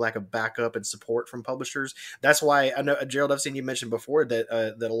money, lack of backup and support from publishers. That's why I know, Gerald, I've seen you mention before that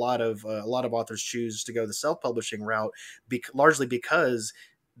that a lot of authors choose to go the self-publishing route, largely because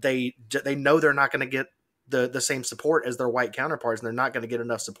they know they're not going to get the same support as their white counterparts, and they're not going to get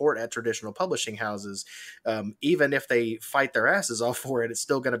enough support at traditional publishing houses. Even if they fight their asses off for it, it's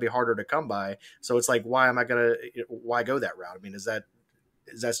still going to be harder to come by. So it's like, why go that route? I mean, is that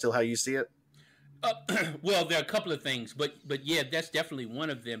still how you see it? Well, there are a couple of things, but yeah, that's definitely one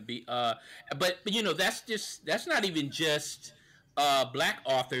of them. But you know, that's not even just Black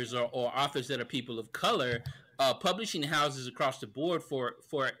authors or authors that are people of color. Publishing houses across the board for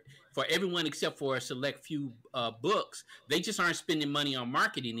everyone except for a select few books, they just aren't spending money on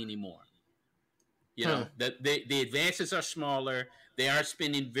marketing anymore. You know, the advances are smaller. They aren't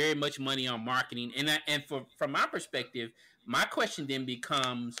spending very much money on marketing. And from my perspective, my question then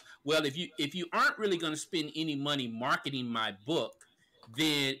becomes, well, if you aren't really going to spend any money marketing my book,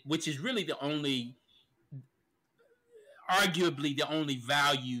 then, which is really arguably the only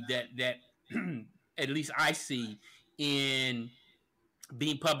value that at least I see in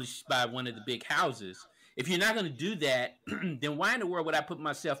being published by one of the big houses. If you're not going to do that, then why in the world would I put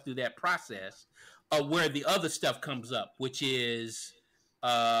myself through that process where the other stuff comes up, which is,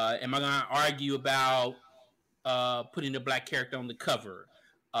 am I going to argue about putting a Black character on the cover?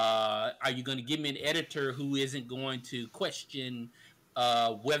 Are you going to give me an editor who isn't going to question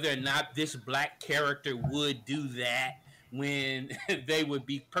whether or not this Black character would do that when they would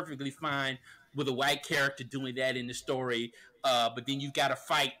be perfectly fine with a white character doing that in the story? But then you've got to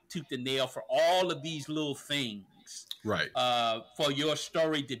fight tooth and nail for all of these little things, for your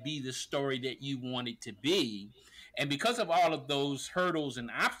story to be the story that you want it to be. And because of all of those hurdles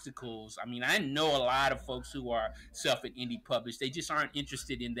and obstacles, I mean, I know a lot of folks who are self and indie published. They just aren't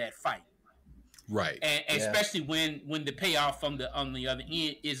interested in that fight. And especially when the payoff on the other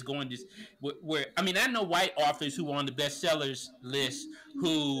end is going to where I mean, I know white authors who are on the bestsellers list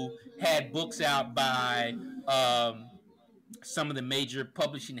who had books out by some of the major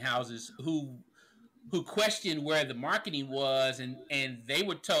publishing houses who questioned where the marketing was, and they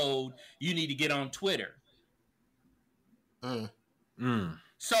were told, you need to get on Twitter.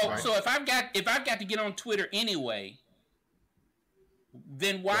 So if I've got to get on Twitter anyway,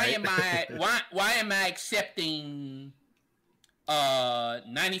 then why am I accepting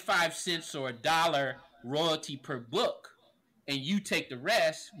 95 cents or $1 royalty per book, and you take the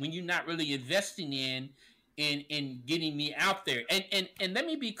rest when you're not really investing in getting me out there? And let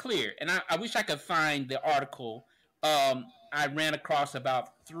me be clear, and I wish I could find the article I ran across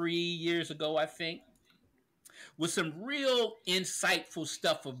about 3 years ago, I think, with some real insightful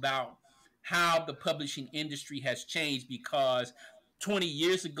stuff about how the publishing industry has changed, because 20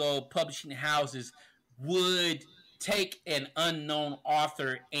 years ago, publishing houses would take an unknown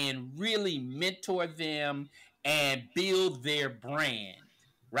author and really mentor them and build their brand,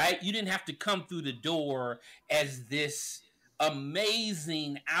 right? You didn't have to come through the door as this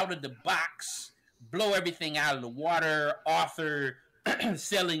amazing, out-of-the-box, blow everything out of the water author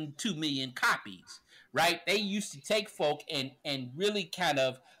selling 2 million copies, right? They used to take folk and really kind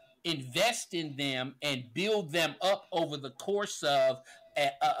of invest in them and build them up over the course of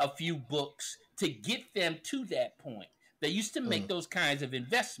a few books to get them to that point. They used to make those kinds of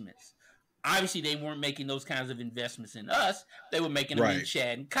investments. Obviously, they weren't making those kinds of investments in us. They were making them in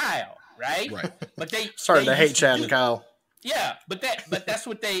Chad and Kyle, right? But they started to hate Chad and Kyle. Yeah, but that's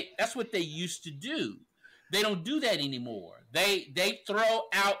what they used to do. They don't do that anymore. They throw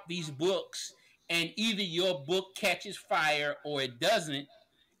out these books, and either your book catches fire or it doesn't,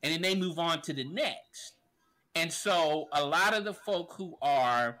 and then they move on to the next. And so a lot of the folk who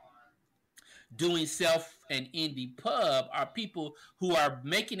are doing self and indie pub are people who are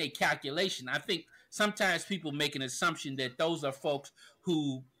making a calculation. I think sometimes people make an assumption that those are folks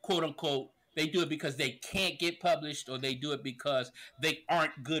who, quote unquote, they do it because they can't get published, or they do it because they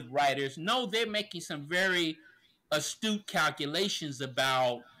aren't good writers. No, they're making some very astute calculations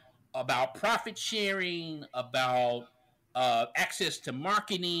about profit sharing, about access to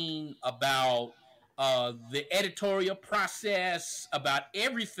marketing, about the editorial process, about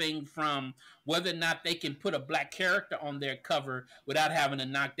everything from whether or not they can put a black character on their cover without having a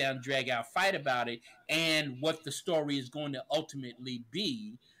knockdown, drag out fight about it, and what the story is going to ultimately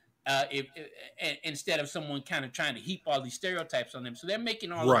be. Instead of someone kind of trying to heap all these stereotypes on them. So they're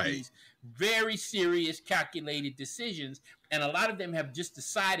making all of these very serious, calculated decisions, and a lot of them have just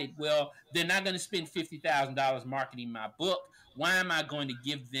decided, well, they're not going to spend $50,000 marketing my book. Why am I going to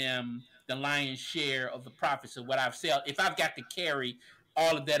give them the lion's share of the profits of what I've sold? If I've got to carry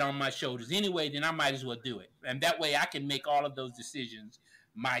all of that on my shoulders anyway, then I might as well do it. And that way I can make all of those decisions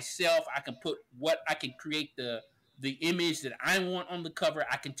myself. I can create the image that I want on the cover.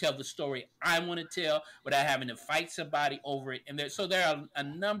 I can tell the story I want to tell without having to fight somebody over it. And there are a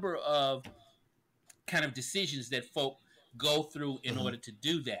number of kind of decisions that folk go through in order to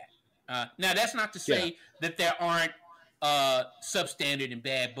do that. Now, that's not to say that there aren't substandard and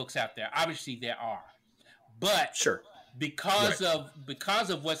bad books out there. Obviously, there are. But because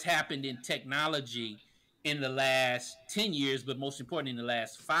of what's happened in technology in the last 10 years, but most importantly in the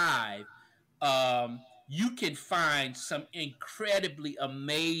last 5, you can find some incredibly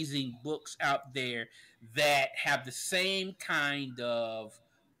amazing books out there that have the same kind of,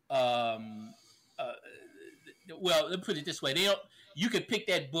 well, let's put it this way. You could pick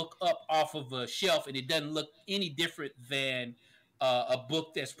that book up off of a shelf and it doesn't look any different than a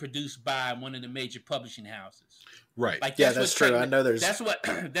book that's produced by one of the major publishing houses. Right. Like that's true. I know that's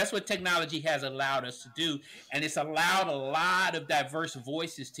what technology has allowed us to do, and it's allowed a lot of diverse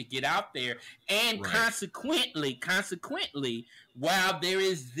voices to get out there. And consequently, while there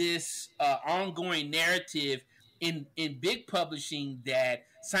is this ongoing narrative in big publishing that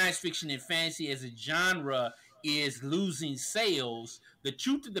science fiction and fantasy as a genre is losing sales, the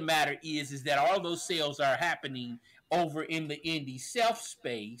truth of the matter is that all those sales are happening over in the indie self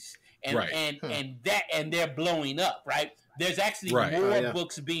space, and they're blowing up, right? There's actually more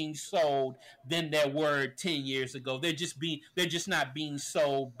books being sold than there were 10 years ago. They're just not being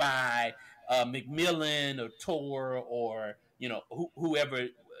sold by Macmillan or Tor or whoever,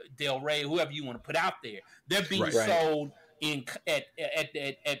 Del Rey, whoever you want to put out there. They're being sold at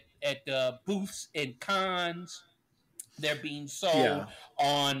booths and cons. They're being sold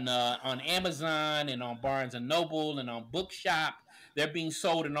on Amazon and on Barnes and Noble and on Bookshop. They're being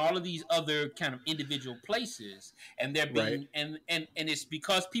sold in all of these other kind of individual places, and they're being and it's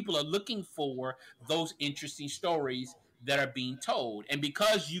because people are looking for those interesting stories that are being told, and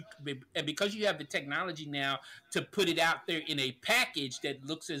because you have the technology now to put it out there in a package that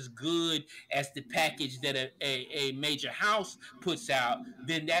looks as good as the package that a major house puts out,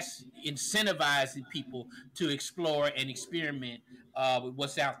 then that's incentivizing people to explore and experiment with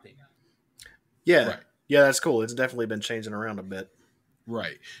what's out there. Yeah, that's cool. It's definitely been changing around a bit.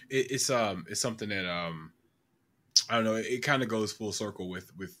 Right. It's something that I don't know. It kind of goes full circle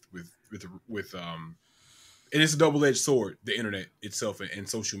with and it's a double-edged sword, the internet itself and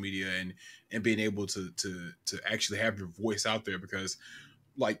social media and being able to actually have your voice out there, because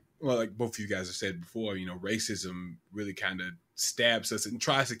like both of you guys have said before, you know, racism really kind of stabs us and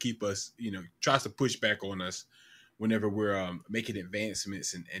tries to keep us, you know, tries to push back on us whenever we're making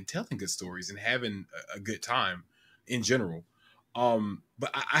advancements and telling good stories and having a good time in general.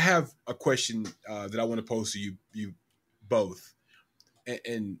 But I have a question that I want to pose to you both,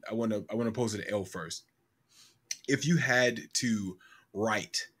 and I want to pose it to L first. If you had to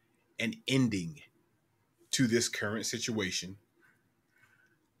write an ending to this current situation,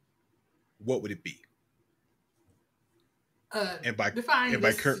 what would it be? Define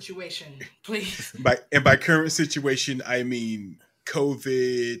this situation, please. By current situation, I mean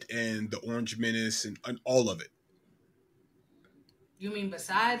COVID and the Orange Menace and all of it. You mean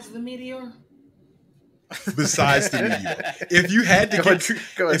besides the meteor? Besides the meteor, if you had to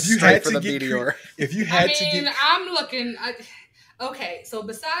I'm looking. Okay, so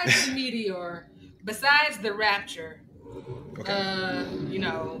besides the meteor, besides the rapture, okay. You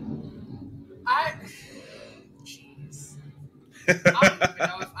know, jeez, I don't even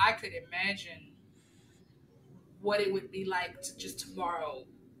know if I could imagine what it would be like to just tomorrow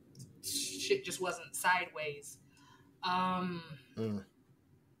shit just wasn't sideways.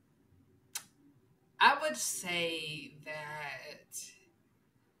 I would say that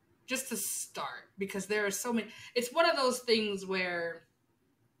just to start, because there are so many, it's one of those things where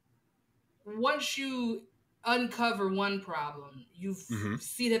once you uncover one problem, you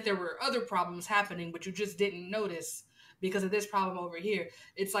see that there were other problems happening, but you just didn't notice because of this problem over here.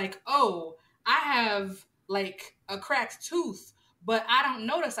 It's like, oh, I have like a cracked tooth, but I don't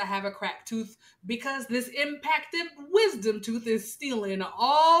notice I have a cracked tooth because this impacted wisdom tooth is stealing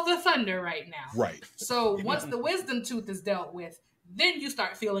all the thunder right now. Right. So once the wisdom tooth is dealt with, then you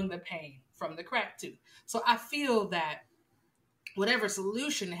start feeling the pain from the cracked tooth. So I feel that whatever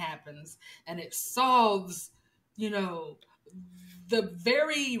solution happens and it solves, you know, the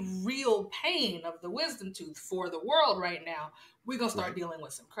very real pain of the wisdom tooth for the world right now, we're going to start dealing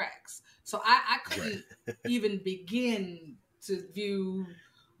with some cracks. So I couldn't even begin to view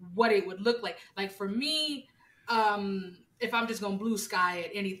what it would look like. Like for me, if I'm just going to blue sky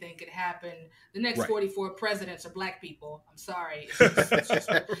it, anything could happen. The next 44 presidents are black people. I'm sorry. It's just,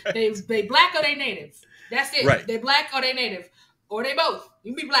 they black or they native. That's it. Right. They black or they native. Or they both.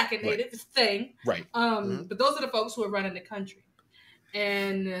 You can be black and native. It's a thing. Right. But those are the folks who are running the country.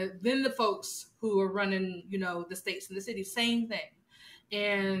 And then the folks who are running, you know, the states and the cities, same thing.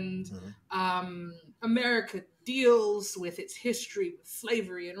 And America deals with its history with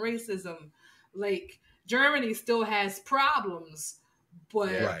slavery and racism. Like Germany still has problems,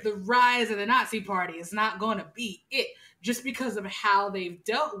 but the rise of the Nazi Party is not going to be it just because of how they've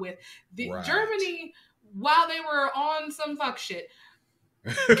dealt with Germany while they were on some fuck shit.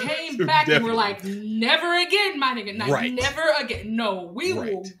 Came back and were like, never again, my nigga. Never again. No, we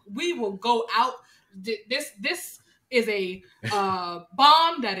will go out. This is a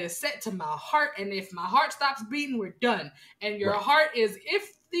bomb that is set to my heart, and if my heart stops beating, we're done. And your heart is,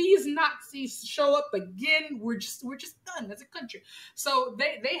 if these Nazis show up again, we're just done as a country. So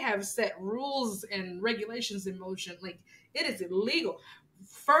they have set rules and regulations in motion. Like, it is illegal.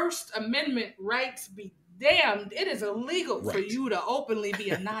 First Amendment rights be damned. It is illegal for you to openly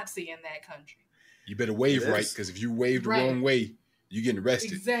be a Nazi in that country. You better wave right, because if you wave the wrong way, you're getting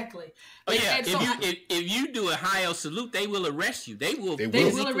arrested. Exactly. Oh yeah. If you do a high salute, they will arrest you. They will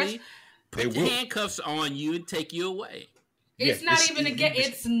physically put handcuffs on you and take you away. It's not even a game.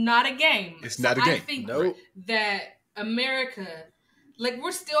 It's not a game. It's not a game. I think that America, like,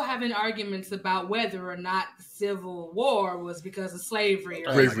 we're still having arguments about whether or not the Civil War was because of slavery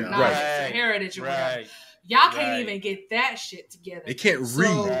or not heritage or whatever. Y'all can't even get that shit together. They can't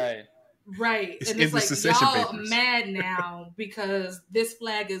read. Right. It's and it's like, secession y'all papers. mad now because this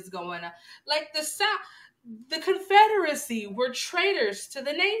flag is going up. Like the South, the Confederacy were traitors to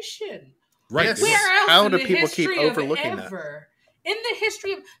the nation. Right. Yes. Where else How in do the people keep history overlooking of ever, in the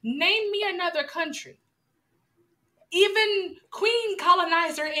history of, name me another country. Even Queen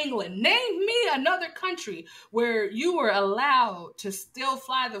colonizer England, name me another country where you were allowed to still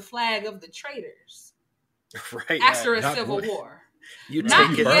fly the flag of the traitors. Right. After a civil war. You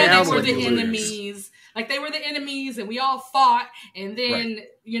take it down they were when the you enemies. lose. Like, they were the enemies and we all fought, and then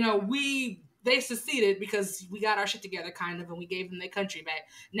they seceded because we got our shit together, kind of, and we gave them their country back.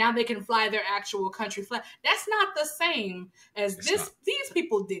 Now they can fly their actual country flag. That's not the same as this. These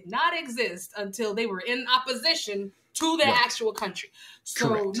people did not exist until they were in opposition to the actual country. So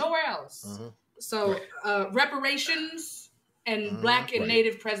Correct. nowhere else. Mm-hmm. So reparations and Black and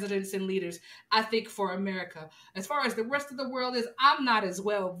Native presidents and leaders, I think, for America. As far as the rest of the world is, I'm not as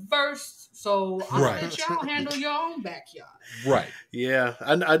well versed, so I'm gonna let y'all handle your own backyard. Right. Yeah,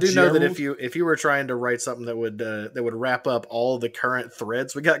 I do know that if you were trying to write something that would wrap up all the current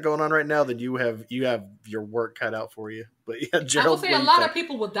threads we got going on right now, then you have your work cut out for you. But yeah, Gerald, I will say a lot of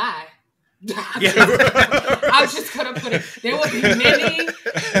people will die. I'm just gonna put it. There will be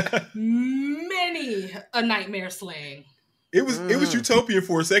many a nightmare slaying. It was utopian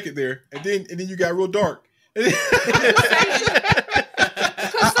for a second there, and then you got real dark. I'm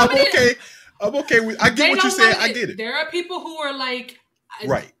okay. I get what you're saying. I get it. There are people who are like,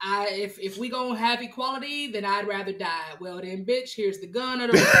 if we gonna have equality, then I'd rather die. Well then, bitch, here's the gun or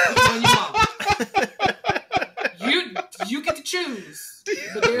the you get to choose,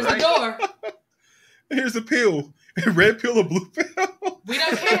 but there's the door. Here's a pill. Red pill or blue pill? We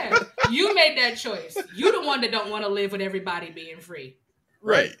don't care. You made that choice. You the one that don't want to live with everybody being free.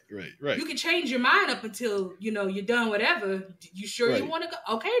 Right. You can change your mind up until, you're done whatever. You sure you want to go?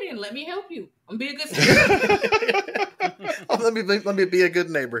 Okay, then let me help you. I'm being a good citizen. Let me be a good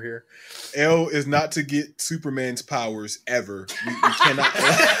neighbor here. L is not to get Superman's powers ever. We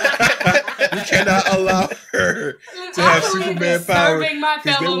cannot allow her to have Superman powers. Serving my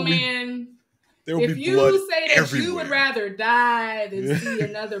fellow man. If you say that everywhere. You would rather die than see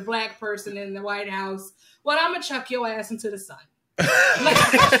another Black person in the White House, well, I'm gonna chuck your ass into the sun.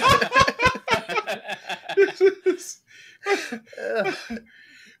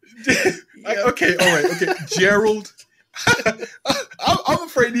 Okay, all right, okay, Gerald. I'm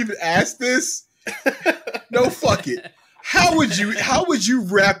afraid to even ask this. No, fuck it. How would you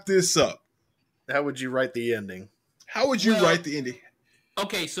wrap this up? How would you write the ending? How would you write the ending?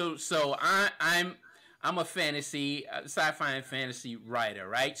 Okay, so I'm a sci-fi and fantasy writer,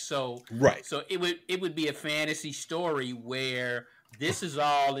 right? So it would be a fantasy story where this is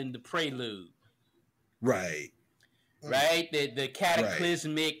all in the prelude, right? The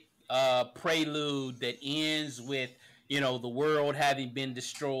cataclysmic prelude that ends with the world having been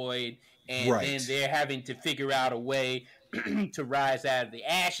destroyed, and then they're having to figure out a way to rise out of the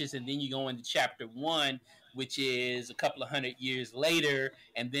ashes, and then you go into chapter 1. Which is a couple of 100 years later,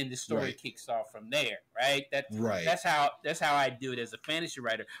 and then the story kicks off from there, right? That's how I do it as a fantasy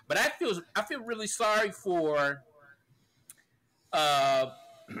writer. But I feel really sorry for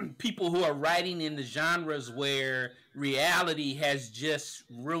people who are writing in the genres where reality has just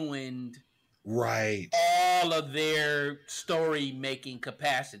ruined all of their story making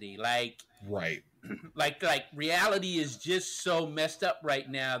capacity. Like reality is just so messed up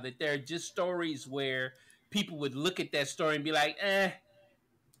right now that there are just stories where people would look at that story and be like,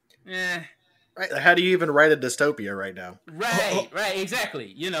 Right. How do you even write a dystopia right now? Right,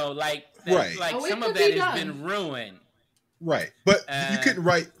 exactly. Some of that has been ruined. Right. But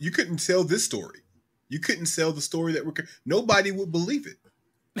you couldn't sell this story. You couldn't sell the story that nobody would believe it.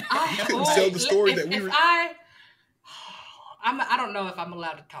 You couldn't sell the story that we were. I don't know if I'm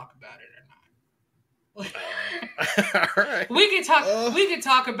allowed to talk about it. All right. We can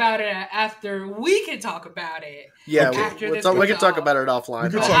talk about it after. We can talk about it. Yeah, we can talk about it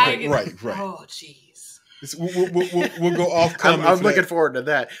offline. Right. Oh, jeez. We'll go off. I'm looking forward to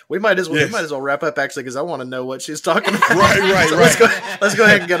that. We might as well wrap up actually because I want to know what she's talking about. Right. Let's go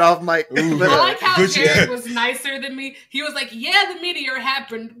ahead and get off mic. I like how Jared was nicer than me. He was like, "Yeah, the meteor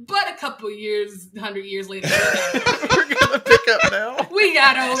happened, but a couple years, 100 years later, we're gonna pick up now. We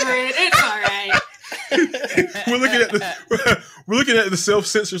got over it. It's all right." We're looking at the self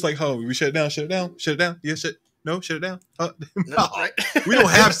censors like, oh, we shut it down. Yeah, shut it down. No. We don't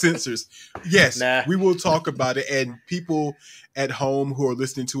have censors. Yes, we will talk about it, and people at home who are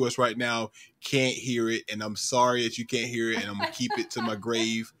listening to us right now can't hear it, and I'm sorry that you can't hear it, and I'm gonna keep it to my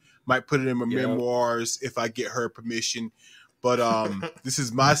grave. Might put it in my memoirs if I get her permission, but this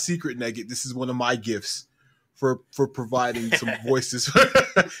is my secret nugget. This is one of my gifts for providing some voices.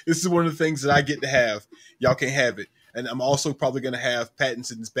 This is one of the things that I get to have. Y'all can't have it. And I'm also probably going to have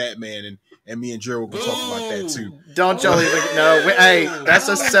Pattinson's Batman, and me and Gerald will talk about that too. Don't y'all even hey, that's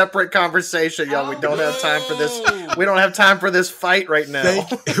a separate conversation, y'all. We don't have time for this. We don't have time for this fight right now.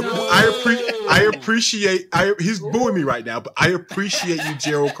 I appreciate he's booing me right now, but I appreciate you,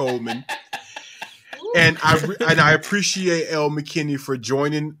 Gerald Coleman. And I appreciate L. McKinney for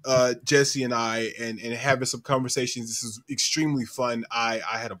joining Jesse and I and having some conversations. This is extremely fun. I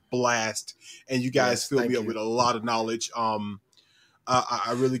had a blast, and you guys filled me up with a lot of knowledge.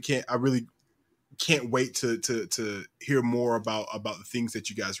 I really can't wait to hear more about the things that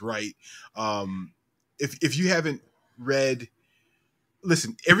you guys write. If you haven't read.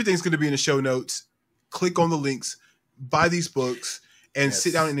 Listen, everything's going to be in the show notes. Click on the links, buy these books, and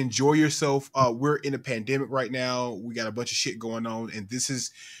sit down and enjoy yourself. We're in a pandemic right now. We got a bunch of shit going on, and this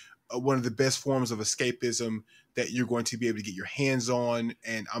is one of the best forms of escapism that you're going to be able to get your hands on.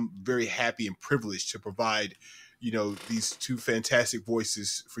 And I'm very happy and privileged to provide, you know, these two fantastic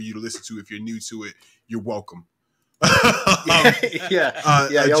voices for you to listen to. If you're new to it, you're welcome. Jesse,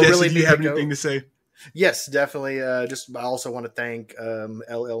 really do you have anything to say? Yes, definitely. I also want to thank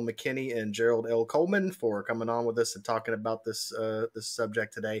LL McKinney and Gerald L. Coleman for coming on with us and talking about this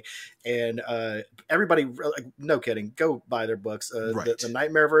subject today. And everybody, no kidding, go buy their books. The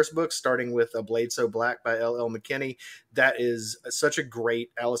Nightmareverse books, starting with A Blade So Black by LL McKinney. That is such a great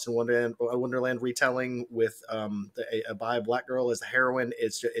Alice in Wonderland retelling with by a black girl as the heroine.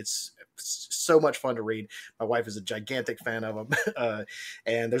 It's so much fun to read. My wife is a gigantic fan of them.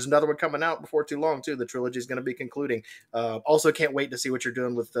 And there's another one coming out before too long too. The trilogy is going to be concluding. Also can't wait to see what you're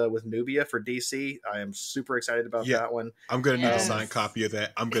doing with Nubia for DC. I am super excited about that one. I'm going to need a signed copy of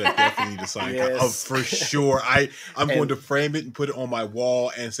that. I'm going to definitely need a signed copy for sure. I'm going to frame it and put it on my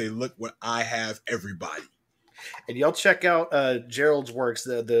wall and say, look what I have, everybody. And y'all check out Gerald's works.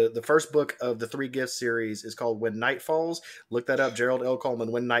 The first book of the 3 Gifts series is called When Night Falls. Look that up, Gerald L.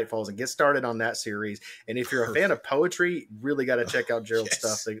 Coleman, When Night Falls, and get started on that series. And if you're a fan of poetry, really got to check out Gerald's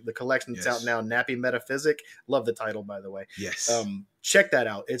stuff. The collection that's out now, Nappy Metaphysic. Love the title, by the way. Yes. Check that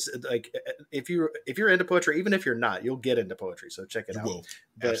out. It's like if you're into poetry, even if you're not, you'll get into poetry. So check it out. You will.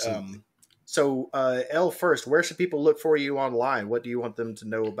 Absolutely. So L, first, where should people look for you online? What do you want them to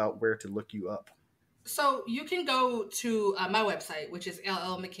know about where to look you up? So you can go to my website, which is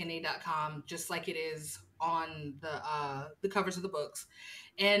llmckinney.com, just like it is on the covers of the books.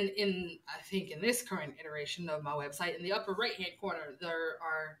 And I think in this current iteration of my website, in the upper right-hand corner, there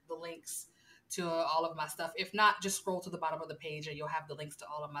are the links to all of my stuff. If not, just scroll to the bottom of the page and you'll have the links to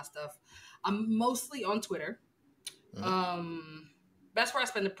all of my stuff. I'm mostly on Twitter. That's where I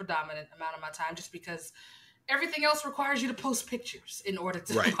spend the predominant amount of my time, just because everything else requires you to post pictures in order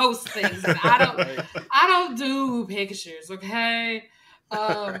to post things. And I don't do pictures, okay?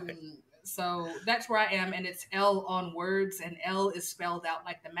 So that's where I am, and it's L on Words, and L is spelled out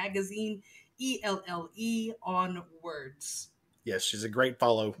like the magazine, ELLE on Words. Yes, she's a great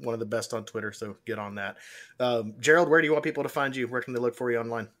follow, one of the best on Twitter, so get on that. Gerald, where do you want people to find you? Where can they look for you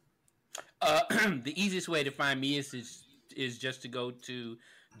online? The easiest way to find me is just to go to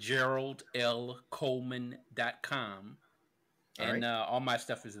GeraldLColeman.com, and all my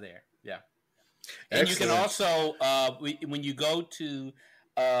stuff is there. Yeah. And you can also, when you go to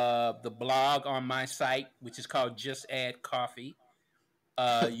the blog on my site, which is called Just Add Coffee,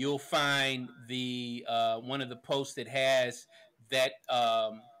 you'll find the one of the posts that has that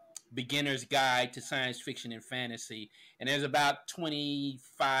beginner's guide to science fiction and fantasy. And there's about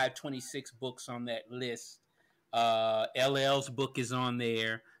 25, 26 books on that list. LL's book is on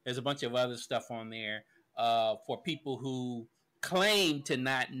there. There's a bunch of other stuff on there for people who claim to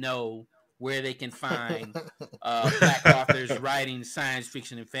not know where they can find black authors writing science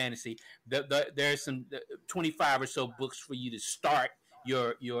fiction and fantasy. There's some 25 or so books for you to start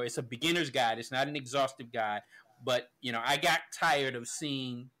your. It's a beginner's guide. It's not an exhaustive guide, but I got tired of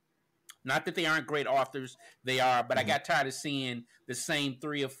seeing. Not that they aren't great authors, they are, but I got tired of seeing the same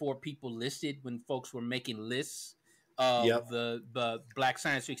 3 or 4 people listed when folks were making lists of the black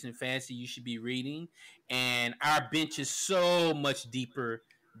science fiction and fantasy you should be reading. And our bench is so much deeper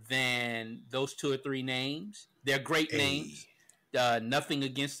than those 2 or 3 names. They're great names. Nothing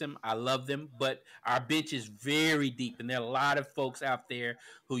against them. I love them. But our bench is very deep. And there are a lot of folks out there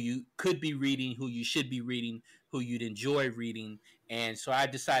who you could be reading, who you should be reading, who you'd enjoy reading. And so I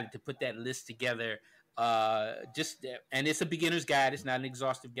decided to put that list together. And it's a beginner's guide. It's not an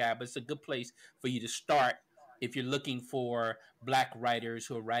exhaustive guide, but it's a good place for you to start if you're looking for black writers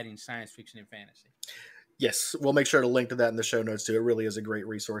who are writing science fiction and fantasy. Yes, we'll make sure to link to that in the show notes too. It really is a great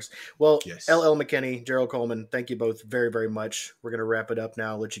resource. Well, LL McKinney, Gerald Coleman, thank you both very, very much. We're going to wrap it up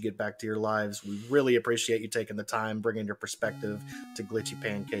now, let you get back to your lives. We really appreciate you taking the time, bringing your perspective to Glitchy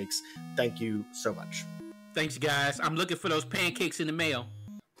Pancakes. Thank you so much. Thanks, guys. I'm looking for those pancakes in the mail.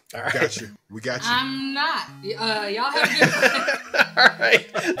 All right. Got you. We got you. I'm not. Y'all have a good one. All right.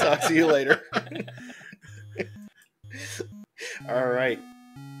 Talk to you later. All right.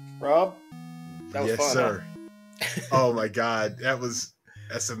 Rob, that was fun. Yes, sir. Huh? Oh my God.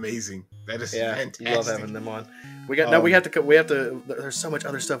 That's amazing. That is fantastic. Love having them on. We have to, there's so much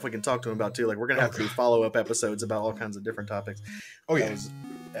other stuff we can talk to them about too. Like we're going to have to do follow-up episodes about all kinds of different topics. Oh yeah. That was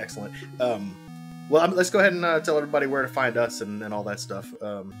excellent. Well, let's go ahead and tell everybody where to find us and all that stuff.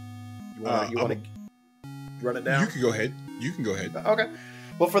 You want to? run it down? You can go ahead. Okay.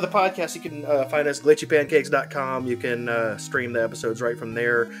 Well, for the podcast, you can find us glitchypancakes.com. You can stream the episodes right from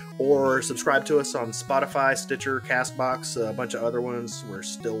there, or subscribe to us on Spotify, Stitcher, CastBox, a bunch of other ones. We're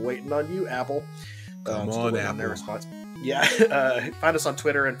still waiting on you, Apple. Come on, Apple. On their response. Yeah. Find us on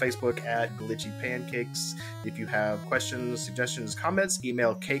Twitter and Facebook at Glitchy Pancakes. If you have questions, suggestions, comments,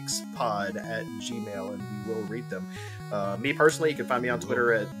 email cakespod@gmail.com and we will read them. Me personally, you can find me on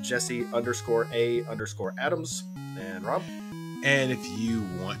Twitter at Jesse_A_Adams. And Rob? And if you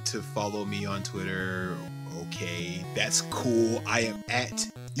want to follow me on Twitter, okay, that's cool. I am at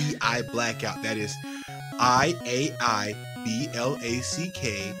EI Blackout. That is IAIBLACKOUT.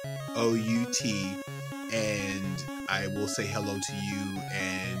 And I will say hello to you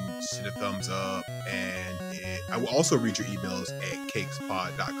and send a thumbs up. And I will also read your emails at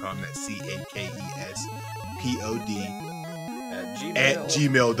cakespod.com. That's CAKESPOD. At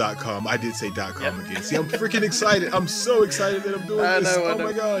gmail.com. I did say .com again. See, I'm freaking excited. I'm so excited that I'm doing this. Oh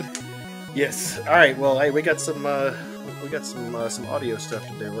my god. Yes. All right. Well, hey, we got some audio stuff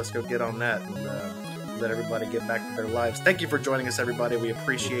to do. Let's go get on that and let everybody get back to their lives. Thank you for joining us, everybody. We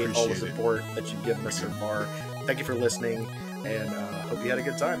appreciate all the support that you've given us so far. Thank you for listening, and hope you had a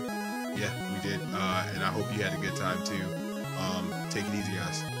good time. Yeah, we did, and I hope you had a good time too. Take it easy,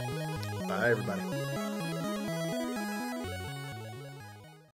 guys. Bye, everybody.